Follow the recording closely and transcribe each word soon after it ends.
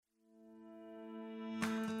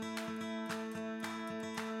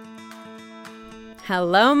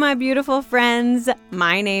Hello, my beautiful friends.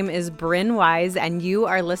 My name is Bryn Wise, and you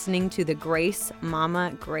are listening to the Grace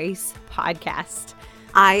Mama Grace podcast.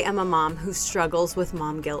 I am a mom who struggles with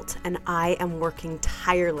mom guilt, and I am working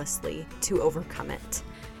tirelessly to overcome it.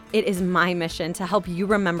 It is my mission to help you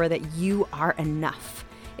remember that you are enough,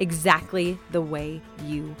 exactly the way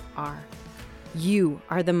you are. You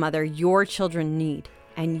are the mother your children need,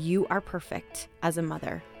 and you are perfect as a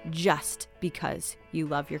mother just because you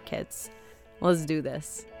love your kids. Let's do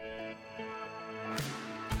this.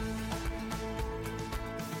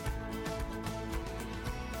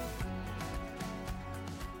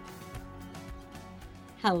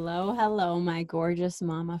 Hello, my gorgeous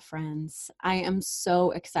mama friends. I am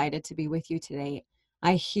so excited to be with you today.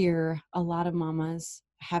 I hear a lot of mamas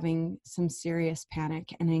having some serious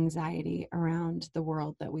panic and anxiety around the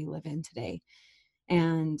world that we live in today.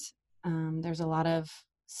 And there's a lot of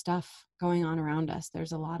stuff going on around us.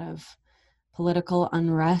 There's a lot of political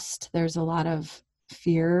unrest. There's a lot of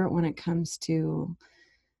fear when it comes to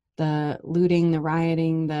the looting, the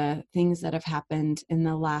rioting, the things that have happened in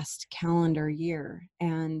the last calendar year.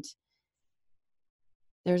 And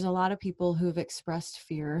there's a lot of people who've expressed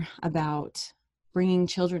fear about bringing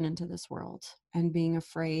children into this world and being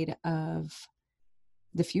afraid of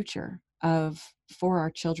the future for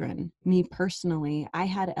our children. Me personally, I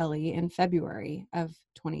had Ellie in February of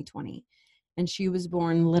 2020. And she was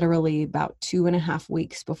born literally about 2.5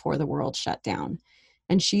 weeks before the world shut down.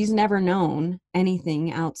 And she's never known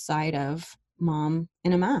anything outside of mom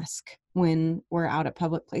in a mask when we're out at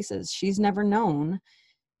public places. She's never known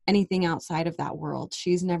anything outside of that world.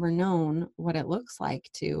 She's never known what it looks like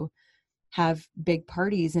to have big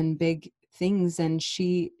parties and big things. And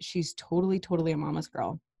she's totally a mama's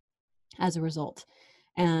girl as a result.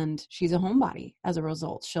 And she's a homebody as a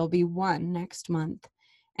result. She'll be 1 next month.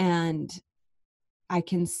 And I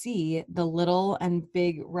can see the little and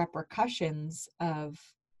big repercussions of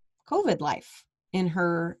COVID life in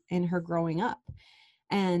her growing up.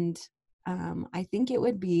 And I think it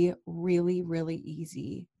would be really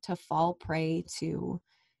easy to fall prey to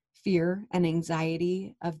fear and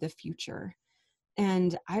anxiety of the future.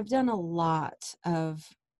 And I've done a lot of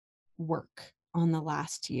work over the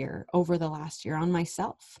last year on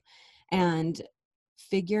myself, and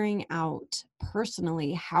figuring out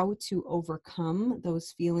personally how to overcome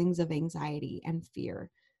those feelings of anxiety and fear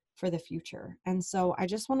for the future. And so I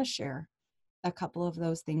just want to share a couple of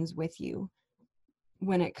those things with you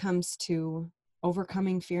when it comes to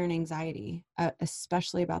overcoming fear and anxiety,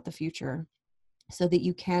 especially about the future, so that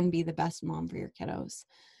you can be the best mom for your kiddos.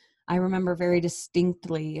 I remember very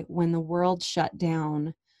distinctly when the world shut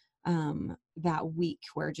down that week,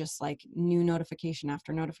 where just like new notification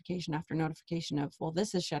after notification after notification of, well,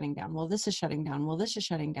 this is shutting down. Well, this is shutting down. Well, this is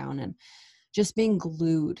shutting down. And just being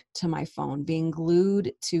glued to my phone, being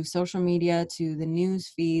glued to social media, to the news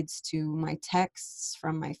feeds, to my texts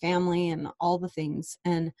from my family and all the things.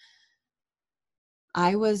 And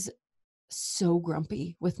I was so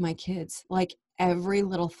grumpy with my kids. Like every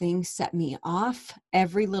little thing set me off,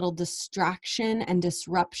 every little distraction and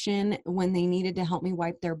disruption. When they needed to help me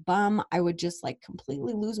wipe their bum, I would just like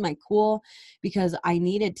completely lose my cool because I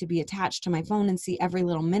needed to be attached to my phone and see every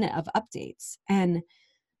little minute of updates. And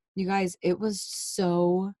you guys, it was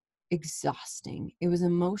so exhausting. It was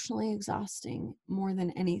emotionally exhausting more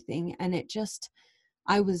than anything. And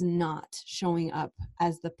I was not showing up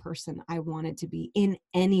as the person I wanted to be in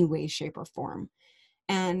any way, shape, or form.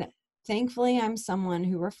 And thankfully, I'm someone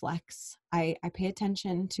who reflects. I pay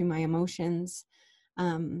attention to my emotions.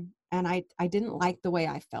 And I didn't like the way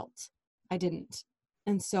I felt. I didn't.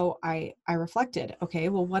 And so I reflected, okay,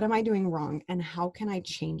 well, what am I doing wrong? And how can I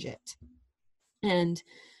change it? And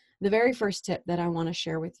the very first tip that I want to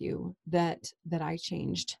share with you that I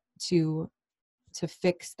changed to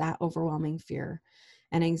fix that overwhelming fear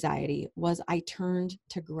and anxiety was I turned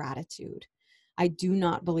to gratitude. I do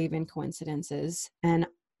not believe in coincidences. And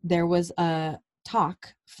there was a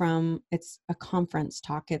talk it's a conference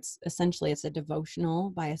talk. It's a devotional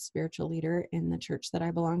by a spiritual leader in the church that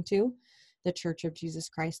I belong to, the Church of Jesus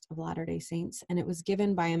Christ of Latter-day Saints. And it was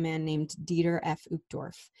given by a man named Dieter F.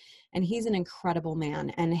 Uchtdorf. And he's an incredible man.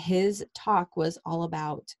 And his talk was all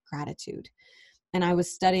about gratitude. And I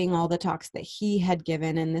was studying all the talks that he had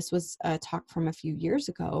given, and this was a talk from a few years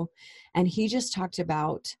ago. And he just talked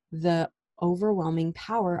about the overwhelming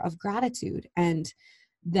power of gratitude and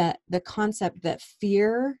the concept that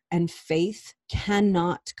fear and faith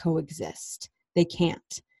cannot coexist. They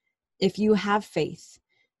can't. If you have faith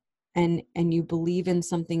and you believe in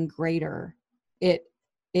something greater, it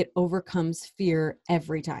overcomes fear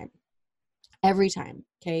every time. Every time,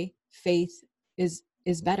 okay? Faith is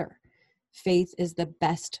better. faith is the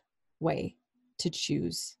best way to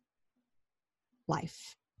choose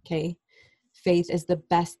life. Okay. Faith is the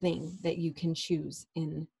best thing that you can choose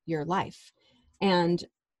in your life. And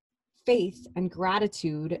faith and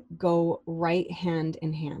gratitude go right hand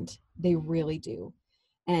in hand. They really do.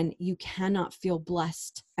 And you cannot feel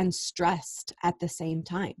blessed and stressed at the same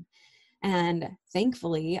time. And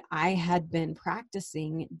thankfully, I had been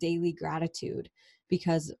practicing daily gratitude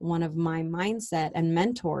because one of my mindset and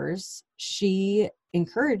mentors, she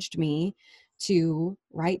encouraged me to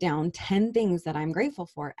write down 10 things that I'm grateful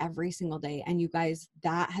for every single day. And you guys,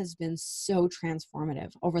 that has been so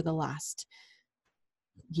transformative over the last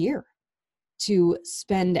year, to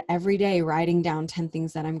spend every day writing down 10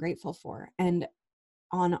 things that I'm grateful for. And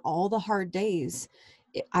on all the hard days,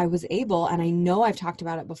 I was able, and I know I've talked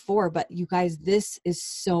about it before, but you guys, this is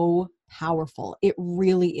so powerful. It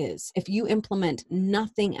really is. If you implement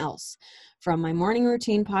nothing else from my morning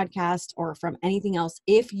routine podcast or from anything else,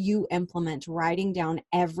 if you implement writing down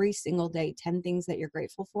every single day 10 things that you're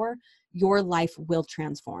grateful for, your life will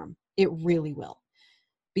transform. It really will.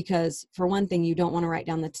 Because for one thing, you don't want to write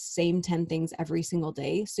down the same 10 things every single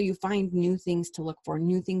day. So you find new things to look for,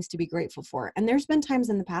 new things to be grateful for. And there's been times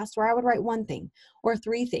in the past where I would write one thing or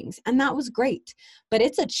 3 things, and that was great. But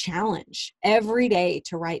it's a challenge every day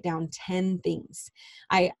to write down 10 things.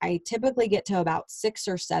 I typically get to about 6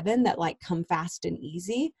 or 7 that like come fast and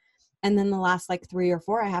easy. And then the last like 3 or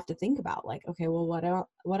 4, I have to think about like, okay, well,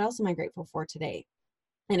 what else am I grateful for today?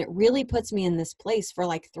 And it really puts me in this place for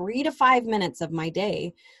like 3 to 5 minutes of my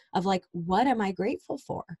day of like, what am I grateful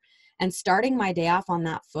for? And starting my day off on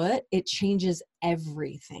that foot, it changes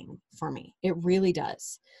everything for me. It really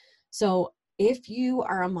does. So if you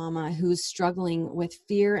are a mama who's struggling with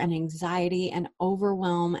fear and anxiety and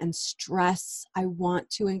overwhelm and stress, I want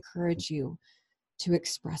to encourage you to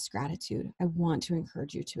express gratitude. I want to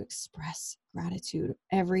encourage you to express gratitude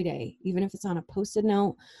every day, even if it's on a Post-it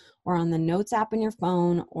note or on the notes app in your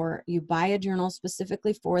phone, or you buy a journal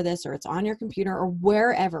specifically for this, or it's on your computer or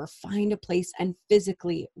wherever. Find a place and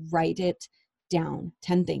physically write it down.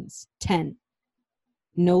 10 things, 10,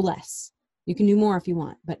 no less. You can do more if you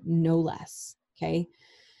want, but no less. Okay.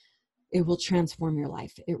 It will transform your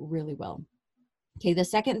life. It really will. Okay. The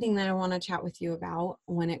second thing that I want to chat with you about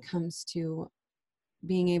when it comes to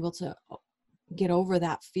being able to get over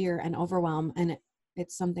that fear and overwhelm. And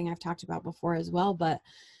it's something I've talked about before as well, but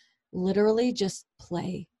literally just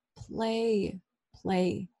play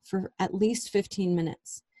for at least 15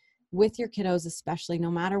 minutes with your kiddos, especially no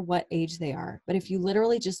matter what age they are. But if you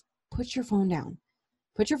literally just put your phone down,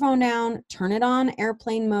 turn it on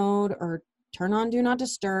airplane mode, or turn on do not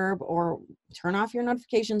disturb, or turn off your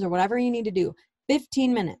notifications, or whatever you need to do,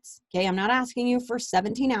 15 minutes. Okay. I'm not asking you for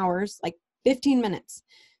 17 hours, like 15 minutes,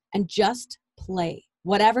 and just play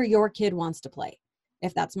whatever your kid wants to play.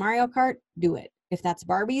 If that's Mario Kart, do it. If that's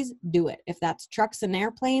Barbies, do it. If that's trucks and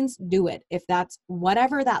airplanes, do it. If that's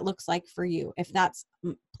whatever that looks like for you. If that's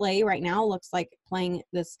play right now looks like playing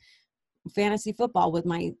this fantasy football with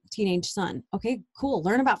my teenage son. Okay, cool.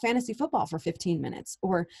 Learn about fantasy football for 15 minutes.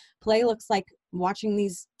 Or play looks like watching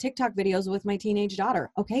these TikTok videos with my teenage daughter.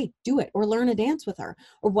 Okay, do it. Or learn a dance with her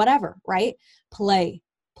or whatever, right? Play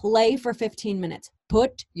for 15 minutes.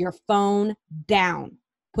 Put your phone down.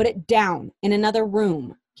 Put it down in another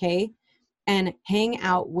room. Okay. And hang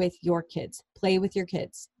out with your kids. Play with your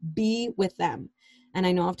kids. Be with them. And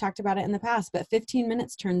I know I've talked about it in the past, but 15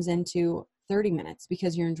 minutes turns into 30 minutes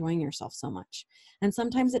because you're enjoying yourself so much. And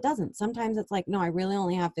sometimes it doesn't. Sometimes it's like, no, I really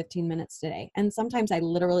only have 15 minutes today. And sometimes I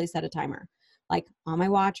literally set a timer, like on my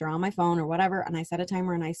watch or on my phone or whatever. And I set a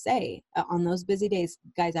timer and I say on those busy days,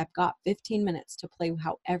 guys, I've got 15 minutes to play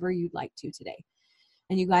however you'd like to today.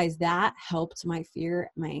 And you guys, that helped my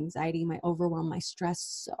fear, my anxiety, my overwhelm, my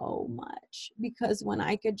stress so much, because when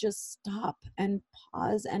I could just stop and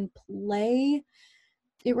pause and play,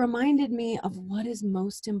 it reminded me of what is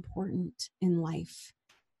most important in life.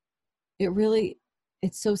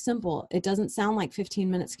 It's so simple. It doesn't sound like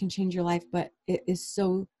 15 minutes can change your life, but it is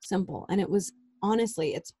so simple. And it was,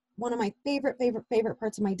 honestly, it's one of my favorite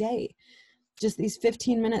parts of my day. Just these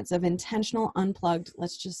 15 minutes of intentional unplugged.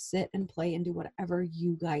 Let's just sit and play and do whatever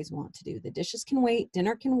you guys want to do. The dishes can wait.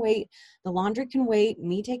 Dinner can wait. The laundry can wait.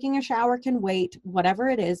 Me taking a shower can wait. Whatever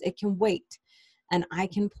it is, it can wait. And I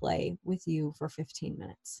can play with you for 15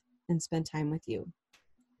 minutes and spend time with you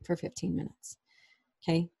for 15 minutes.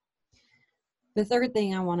 Okay. The third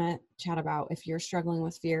thing I want to chat about, if you're struggling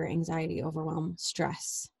with fear, anxiety, overwhelm,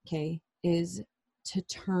 stress, okay, is to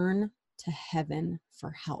turn to heaven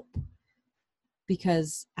for help.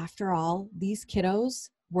 Because after all, these kiddos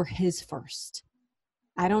were his first.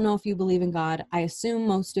 I don't know if you believe in God. I assume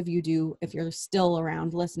most of you do if you're still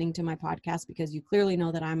around listening to my podcast, because you clearly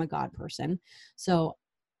know that I'm a God person. So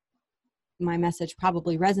my message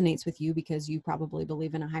probably resonates with you because you probably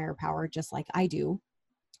believe in a higher power just like I do.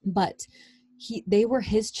 But they were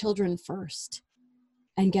his children first.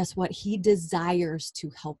 And guess what? He desires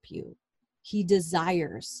to help you. He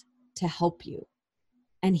desires to help you.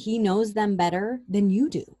 And he knows them better than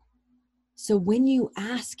you do. So when you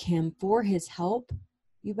ask him for his help,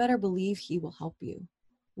 you better believe he will help you.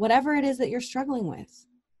 Whatever it is that you're struggling with.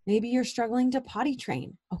 Maybe you're struggling to potty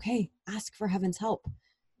train. Okay, ask for heaven's help.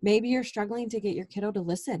 Maybe you're struggling to get your kiddo to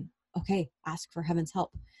listen. Okay, ask for heaven's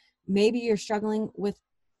help. Maybe you're struggling with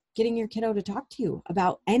getting your kiddo to talk to you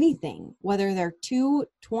about anything, whether they're 2,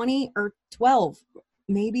 20, or 12.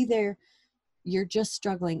 Maybe you're just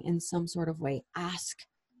struggling in some sort of way. Ask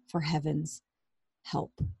for heaven's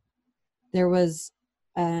help. There was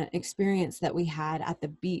an experience that we had at the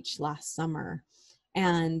beach last summer,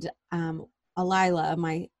 and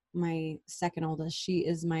Alila, my second oldest, she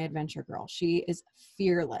is my adventure girl. She is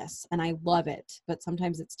fearless, and I love it, but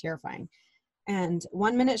sometimes it's terrifying. And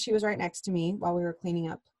one minute she was right next to me while we were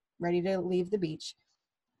cleaning up, ready to leave the beach.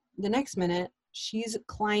 The next minute, she's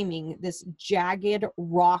climbing this jagged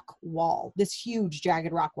rock wall, this huge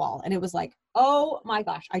jagged rock wall. And it was like, oh my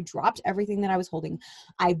gosh, I dropped everything that I was holding.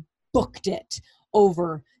 I booked it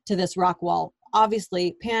over to this rock wall.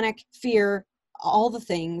 Obviously, panic, fear, all the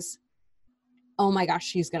things. Oh my gosh,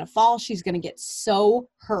 she's going to fall. She's going to get so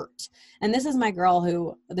hurt. And this is my girl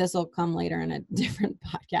who, this will come later in a different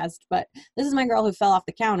podcast, but this is my girl who fell off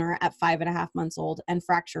the counter at 5.5 months old and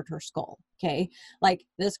fractured her skull. Okay. Like,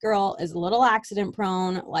 this girl is a little accident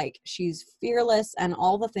prone. Like, she's fearless and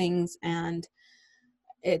all the things. And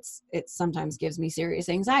it sometimes gives me serious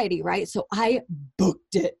anxiety, right? So I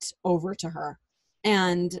booked it over to her,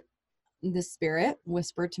 and the Spirit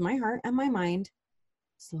whispered to my heart and my mind,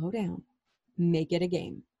 slow down, make it a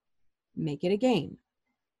game, make it a game.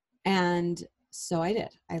 And so I did.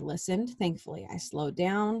 I listened. Thankfully, I slowed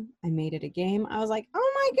down. I made it a game. I was like,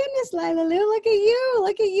 oh my goodness, Lila Lou,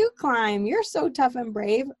 look at you climb. You're so tough and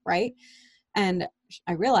brave, right? And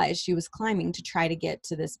I realized she was climbing to try to get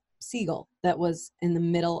to this seagull that was in the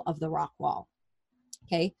middle of the rock wall.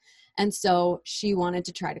 Okay. And so she wanted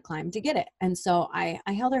to try to climb to get it. And so I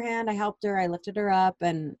held her hand, I helped her, I lifted her up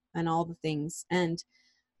and all the things. And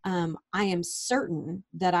I am certain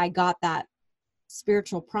that I got that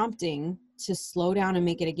spiritual prompting to slow down and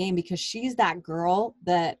make it a game, because she's that girl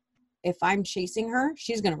that if I'm chasing her,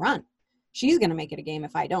 she's going to run. She's going to make it a game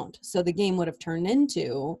if I don't. So the game would have turned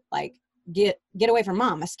into like, get away from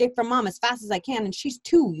mom, escape from mom as fast as I can. And she's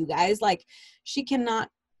 2, you guys. Like, she cannot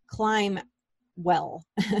climb well,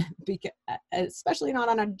 because, especially not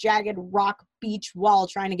on a jagged rock beach wall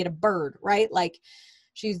trying to get a bird, right? Like,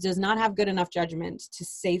 she does not have good enough judgment to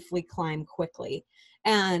safely climb quickly.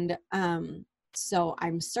 And so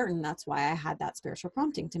I'm certain that's why I had that spiritual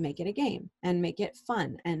prompting to make it a game and make it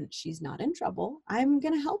fun. And she's not in trouble. I'm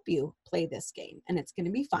going to help you play this game, and it's going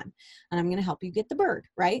to be fun. And I'm going to help you get the bird,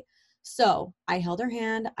 right? So I held her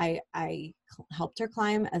hand. I helped her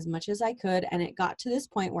climb as much as I could. And it got to this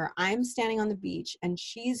point where I'm standing on the beach and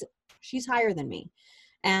she's higher than me.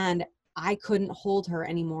 And I couldn't hold her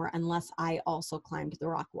anymore unless I also climbed the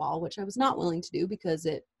rock wall, which I was not willing to do because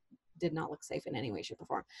it did not look safe in any way, shape, or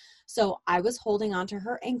form. So I was holding onto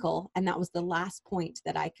her ankle, and that was the last point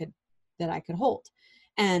that I could hold.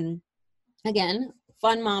 And again,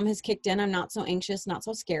 fun mom has kicked in. I'm not so anxious, not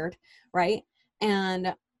so scared, right?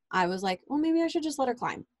 And I was like, well, maybe I should just let her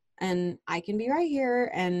climb, and I can be right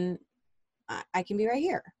here, and I can be right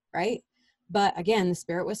here, right? But again, the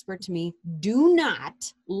Spirit whispered to me, do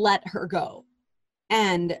not let her go.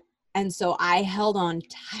 And so I held on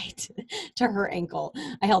tight to her ankle.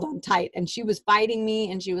 I held on tight, and she was fighting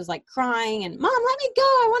me, and she was like crying and, Mom, let me go.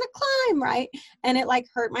 I want to climb. Right. And it like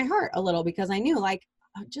hurt my heart a little, because I knew, like,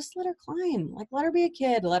 oh, just let her climb, like, let her be a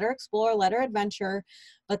kid, let her explore, let her adventure.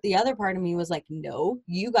 But the other part of me was like, no,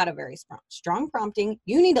 you got a very strong prompting.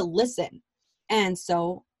 You need to listen. And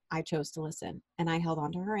so I chose to listen, and I held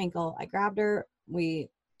onto her ankle. I grabbed her. We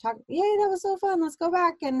talked, yay, that was so fun. Let's go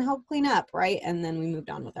back and help clean up. Right. And then we moved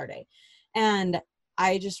on with our day. And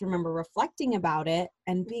I just remember reflecting about it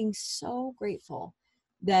and being so grateful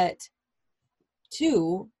that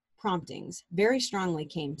 2 promptings very strongly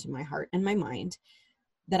came to my heart and my mind,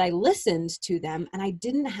 that I listened to them, and I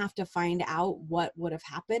didn't have to find out what would have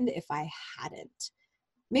happened if I hadn't.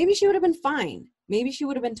 Maybe she would have been fine. Maybe she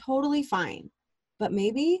would have been totally fine. But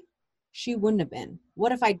maybe she wouldn't have been?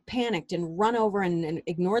 What if I'd panicked and run over and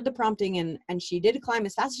ignored the prompting, and she did climb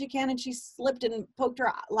as fast as she can, and she slipped and poked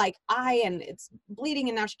her like eye and it's bleeding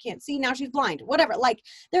and now she can't see, now she's blind, whatever. Like,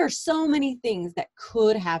 there are so many things that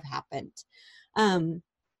could have happened.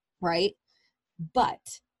 Right?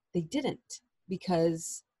 But they didn't,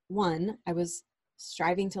 because one, I was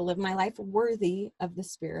striving to live my life worthy of the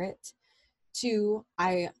Spirit. Two,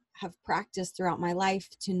 I have practiced throughout my life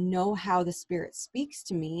to know how the Spirit speaks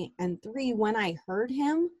to me. And three, when I heard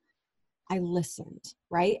him, I listened,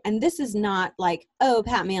 right? And this is not like, oh,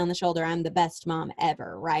 pat me on the shoulder, I'm the best mom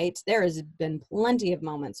ever, right? There has been plenty of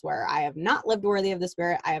moments where I have not lived worthy of the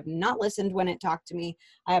Spirit. I have not listened when it talked to me.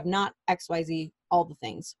 I have not XYZ, all the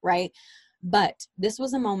things, right? But this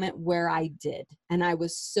was a moment where I did. And I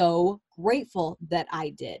was so grateful that I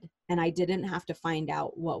did. And I didn't have to find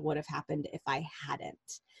out what would have happened if I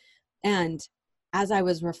hadn't. And as I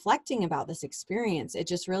was reflecting about this experience, it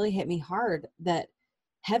just really hit me hard that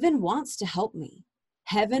heaven wants to help me.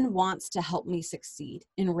 Heaven wants to help me succeed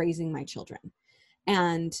in raising my children.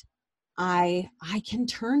 And I can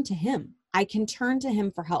turn to him. I can turn to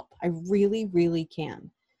him for help. I really, really can.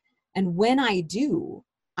 And when I do,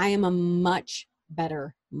 I am a much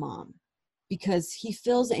better mom, because he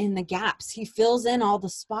fills in the gaps. He fills in all the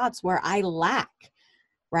spots where I lack,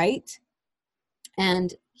 right?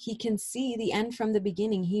 And he can see the end from the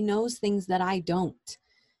beginning. He knows things that I don't.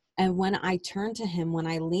 And when I turn to him, when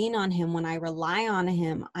I lean on him, when I rely on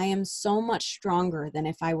him, I am so much stronger than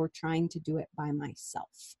if I were trying to do it by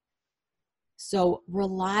myself. So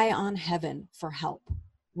rely on heaven for help,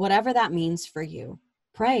 whatever that means for you.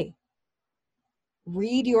 Pray.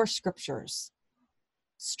 Read your scriptures.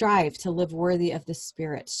 Strive to live worthy of the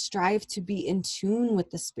Spirit. Strive to be in tune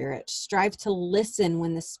with the Spirit. Strive to listen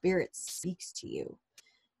when the Spirit speaks to you.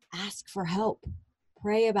 Ask for help.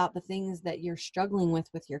 Pray about the things that you're struggling with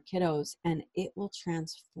your kiddos, and it will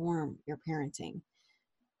transform your parenting.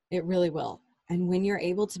 It really will. And when you're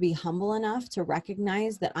able to be humble enough to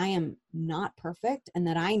recognize that I am not perfect and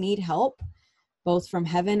that I need help, both from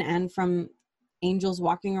heaven and from angels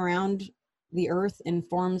walking around the earth in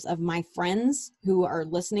forms of my friends who are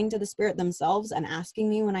listening to the Spirit themselves and asking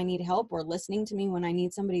me when I need help, or listening to me when I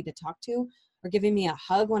need somebody to talk to, or giving me a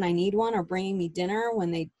hug when I need one, or bringing me dinner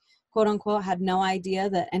when they quote unquote had no idea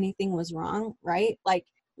that anything was wrong, right? Like,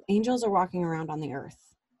 angels are walking around on the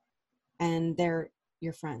earth, and they're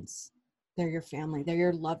your friends. They're your family. They're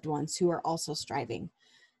your loved ones who are also striving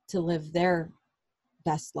to live their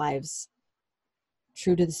best lives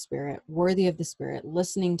true to the Spirit, worthy of the Spirit,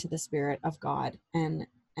 listening to the Spirit of God, and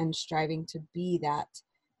striving to be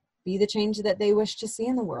the change that they wish to see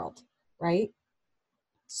in the world, right?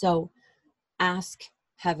 So ask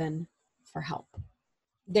heaven for help.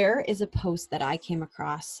 There is a post that I came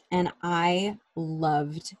across and I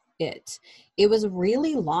loved it. It was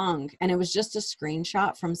really long, and it was just a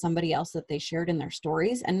screenshot from somebody else that they shared in their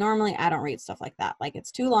stories. And normally I don't read stuff like that. Like,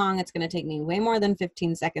 it's too long. It's going to take me way more than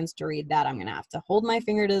 15 seconds to read that. I'm going to have to hold my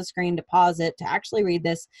finger to the screen to pause it to actually read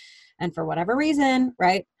this. And for whatever reason,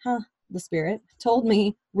 right? The Spirit told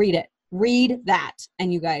me, read it, read that.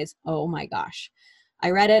 And you guys, oh my gosh,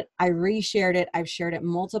 I read it. I reshared it. I've shared it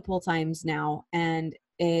multiple times now, and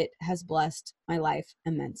it has blessed my life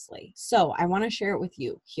immensely. So I want to share it with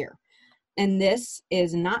you here. And this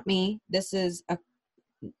is not me. This is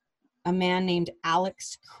a man named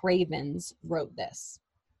Alex Cravens wrote this.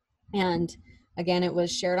 And again, it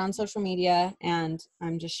was shared on social media, and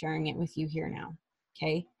I'm just sharing it with you here now.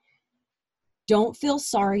 Okay. Don't feel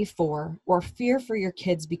sorry for or fear for your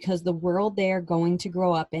kids, because the world they are going to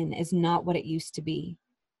grow up in is not what it used to be.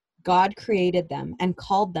 God created them and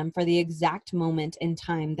called them for the exact moment in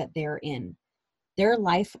time that they're in. Their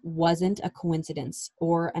life wasn't a coincidence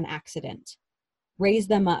or an accident. Raise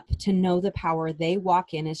them up to know the power they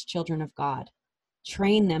walk in as children of God.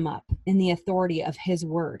 Train them up in the authority of His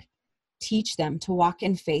word. Teach them to walk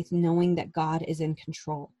in faith, knowing that God is in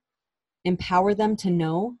control. Empower them to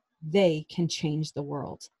know they can change the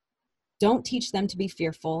world. Don't teach them to be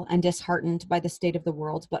fearful and disheartened by the state of the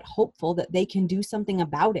world, but hopeful that they can do something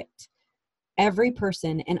about it. Every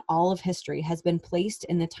person in all of history has been placed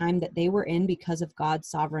in the time that they were in because of God's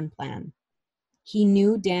sovereign plan. He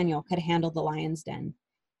knew Daniel could handle the lion's den.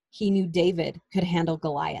 He knew David could handle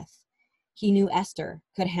Goliath. He knew Esther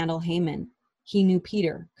could handle Haman. He knew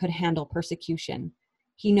Peter could handle persecution.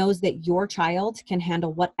 He knows that your child can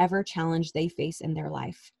handle whatever challenge they face in their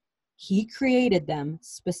life. He created them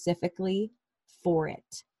specifically for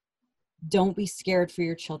it. Don't be scared for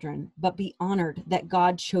your children, but be honored that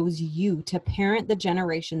God chose you to parent the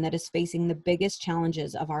generation that is facing the biggest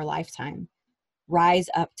challenges of our lifetime. Rise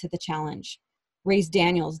up to the challenge. raised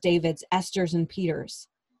Daniels, Davids, Esthers, and Peters.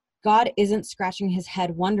 God isn't scratching his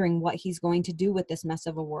head wondering what he's going to do with this mess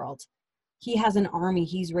of a world. He has an army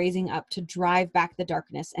he's raising up to drive back the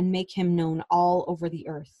darkness and make him known all over the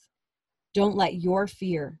earth. Don't let your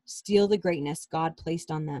fear steal the greatness God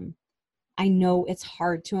placed on them. I know it's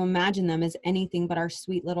hard to imagine them as anything but our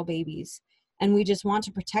sweet little babies, and we just want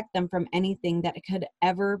to protect them from anything that could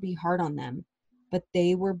ever be hard on them. But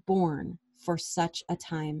they were born for such a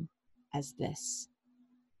time as this.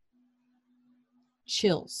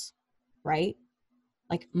 Chills, right?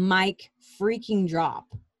 Like mic freaking drop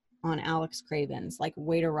on Alex Craven's, like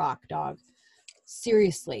way to rock, dog.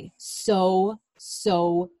 Seriously, so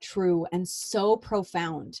true and so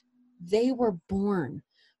profound. They were born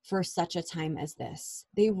for such a time as this.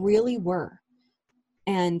 They really were.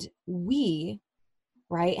 And we,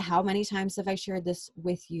 right? How many times have I shared this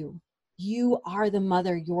with you? You are the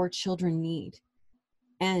mother your children need.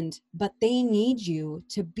 But they need you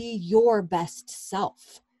to be your best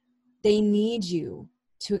self. They need you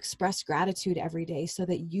to express gratitude every day so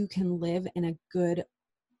that you can live in a good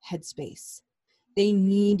headspace. They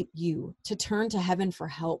need you to turn to heaven for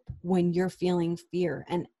help when you're feeling fear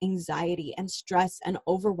and anxiety and stress and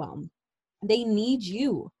overwhelm. They need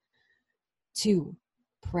you to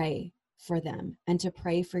pray for them and to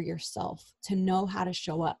pray for yourself, to know how to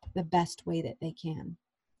show up the best way that they can,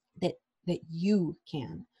 that you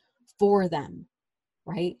can for them,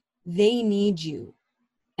 right? They need you.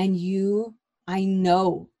 And you, I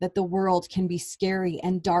know that the world can be scary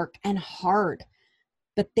and dark and hard,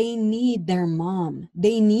 but they need their mom.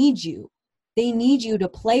 They need you. They need you to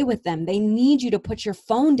play with them. They need you to put your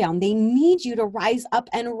phone down. They need you to rise up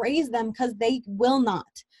and raise them, because they will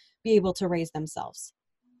not be able to raise themselves.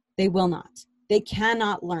 They will not. They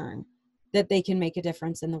cannot learn that they can make a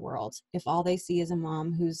difference in the world if all they see is a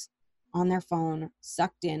mom who's on their phone,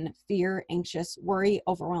 sucked in fear, anxious, worry,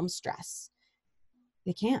 overwhelmed, stress.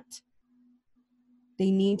 They can't.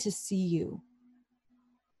 They need to see you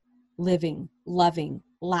living, loving,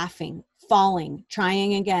 laughing, falling,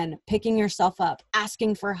 trying again, picking yourself up,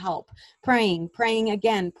 asking for help, praying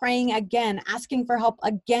again, asking for help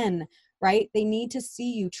again, right? They need to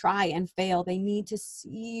see you try and fail. They need to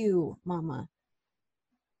see you, mama.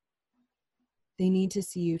 They need to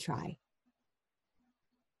see you try.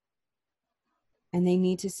 And they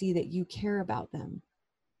need to see that you care about them.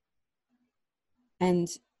 And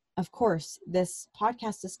of course, this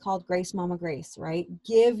podcast is called Grace Mama Grace, right?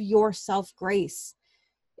 Give yourself grace.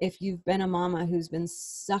 If you've been a mama who's been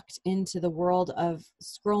sucked into the world of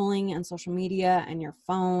scrolling and social media and your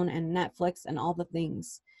phone and Netflix and all the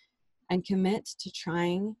things, and commit to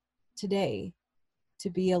trying today to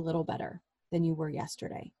be a little better than you were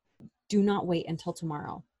yesterday. Do not wait until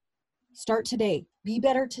tomorrow. Start today. Be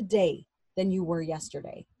better today than you were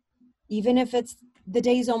yesterday. Even if it's the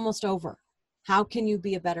day's almost over. How can you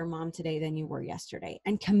be a better mom today than you were yesterday?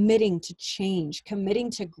 And committing to change,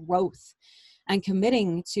 committing to growth, and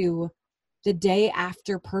committing to the day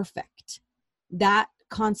after perfect. That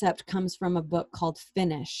concept comes from a book called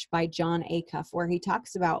Finish by Jon Acuff, where he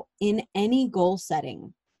talks about in any goal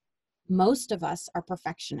setting, most of us are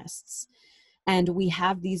perfectionists. And we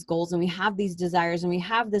have these goals and we have these desires and we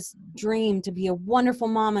have this dream to be a wonderful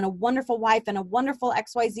mom and a wonderful wife and a wonderful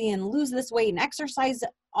XYZ and lose this weight and exercise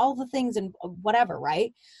all the things and whatever,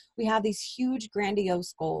 right? We have these huge,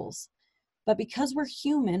 grandiose goals. But because we're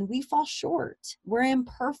human, we fall short. We're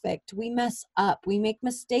imperfect. We mess up. We make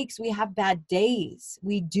mistakes. We have bad days.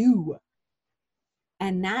 We do.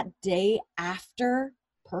 And that day after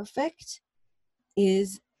perfect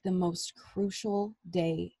is the most crucial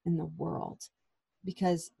day in the world,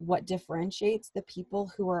 because what differentiates the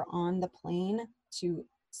people who are on the plane to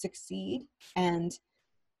succeed and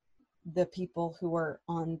the people who are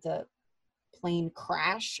on the plane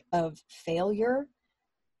crash of failure,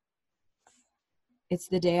 it's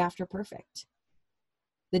the day after perfect.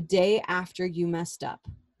 The day after you messed up,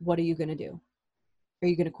 what are you going to do? Are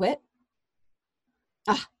you going to quit?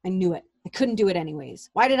 I knew it. I couldn't do it anyways.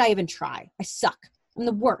 Why did I even try? I suck. I'm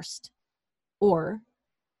the worst. Or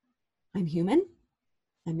I'm human.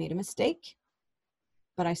 I made a mistake,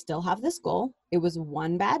 but I still have this goal. It was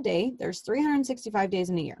one bad day. There's 365 days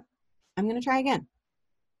in a year. I'm going to try again.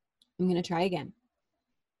 I'm going to try again.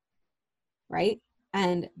 Right?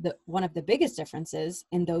 And one of the biggest differences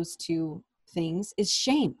in those two things is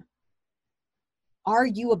shame. Are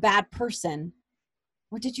you a bad person,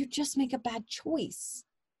 or did you just make a bad choice?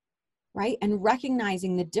 Right? And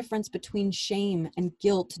recognizing the difference between shame and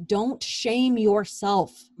guilt. Don't shame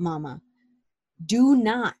yourself, mama. Do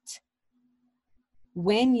not.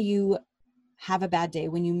 When you have a bad day,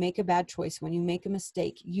 when you make a bad choice, when you make a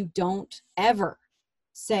mistake, you don't ever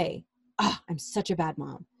say, I'm such a bad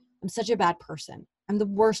mom. I'm such a bad person. I'm the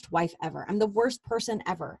worst wife ever. I'm the worst person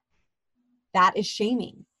ever. That is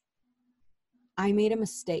shaming. I made a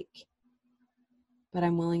mistake, but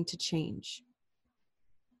I'm willing to change.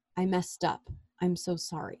 I messed up. I'm so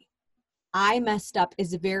sorry. I messed up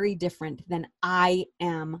is very different than I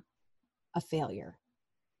am a failure.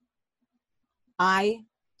 I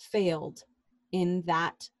failed in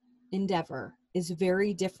that endeavor is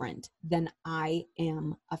very different than I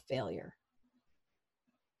am a failure.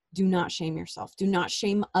 Do not shame yourself. Do not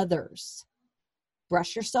shame others.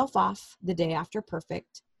 Brush yourself off the day after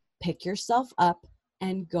perfect. Pick yourself up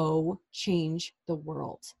and go change the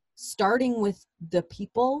world. Starting with the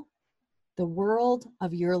people, the world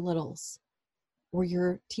of your littles or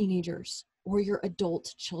your teenagers or your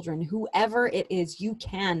adult children, whoever it is, you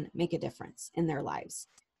can make a difference in their lives.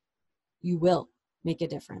 You will make a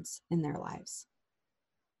difference in their lives.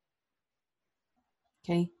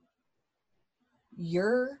 Okay?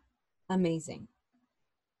 You're amazing.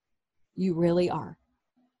 You really are.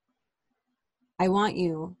 I want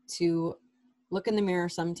you to look in the mirror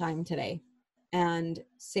sometime today and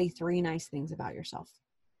say 3 nice things about yourself.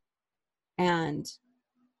 And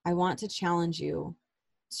I want to challenge you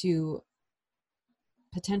to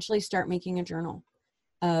potentially start making a journal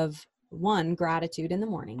of 1, gratitude in the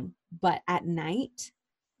morning, but at night,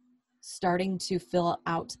 starting to fill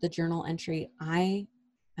out the journal entry, I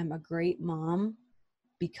am a great mom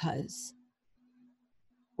because,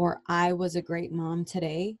 or I was a great mom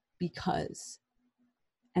today because,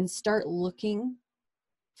 and start looking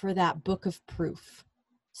for that book of proof.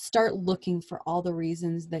 Start looking for all the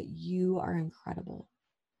reasons that you are incredible.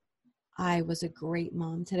 I was a great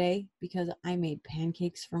mom today because I made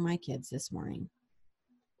pancakes for my kids this morning.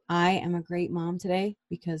 I am a great mom today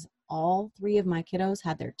because all 3 of my kiddos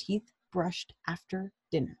had their teeth brushed after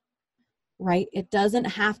dinner, right? It doesn't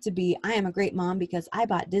have to be, I am a great mom because I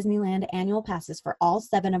bought Disneyland annual passes for all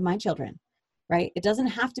 7 of my children, right? It doesn't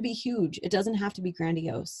have to be huge. It doesn't have to be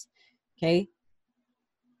grandiose, okay?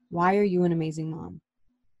 Why are you an amazing mom?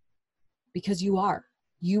 Because you are.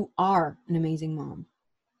 You are an amazing mom.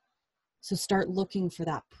 So start looking for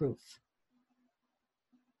that proof,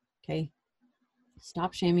 okay?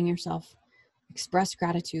 Stop shaming yourself. Express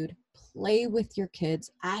gratitude. Play with your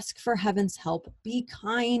kids. Ask for heaven's help. Be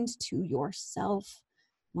kind to yourself,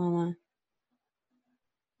 mama.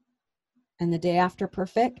 And the day after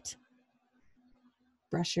perfect,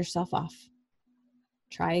 brush yourself off.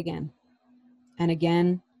 Try again and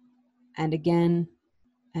again and again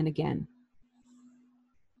and again.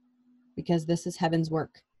 Because this is heaven's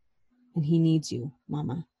work and he needs you,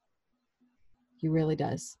 mama. He really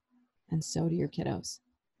does. And so do your kiddos.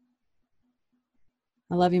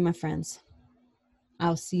 I love you, my friends.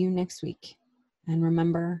 I'll see you next week. And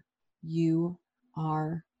remember, you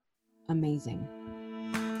are amazing.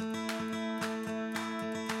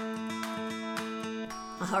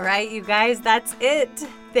 All right, you guys, that's it.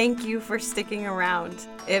 Thank you for sticking around.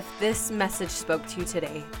 If this message spoke to you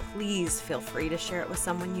today, please feel free to share it with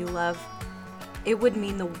someone you love. It would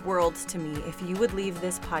mean the world to me if you would leave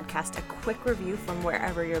this podcast a quick review from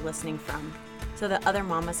wherever you're listening from so that other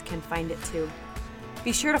mamas can find it too.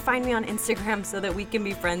 Be sure to find me on Instagram so that we can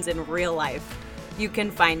be friends in real life. You can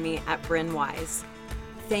find me at Bryn Wise.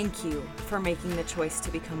 Thank you for making the choice to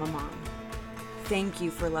become a mom. Thank you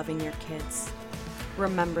for loving your kids.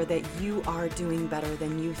 Remember that you are doing better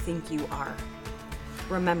than you think you are.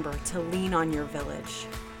 Remember to lean on your village.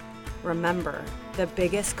 Remember, the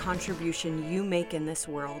biggest contribution you make in this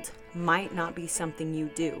world might not be something you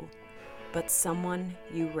do, but someone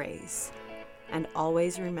you raise. And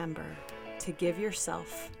always remember to give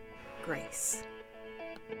yourself grace.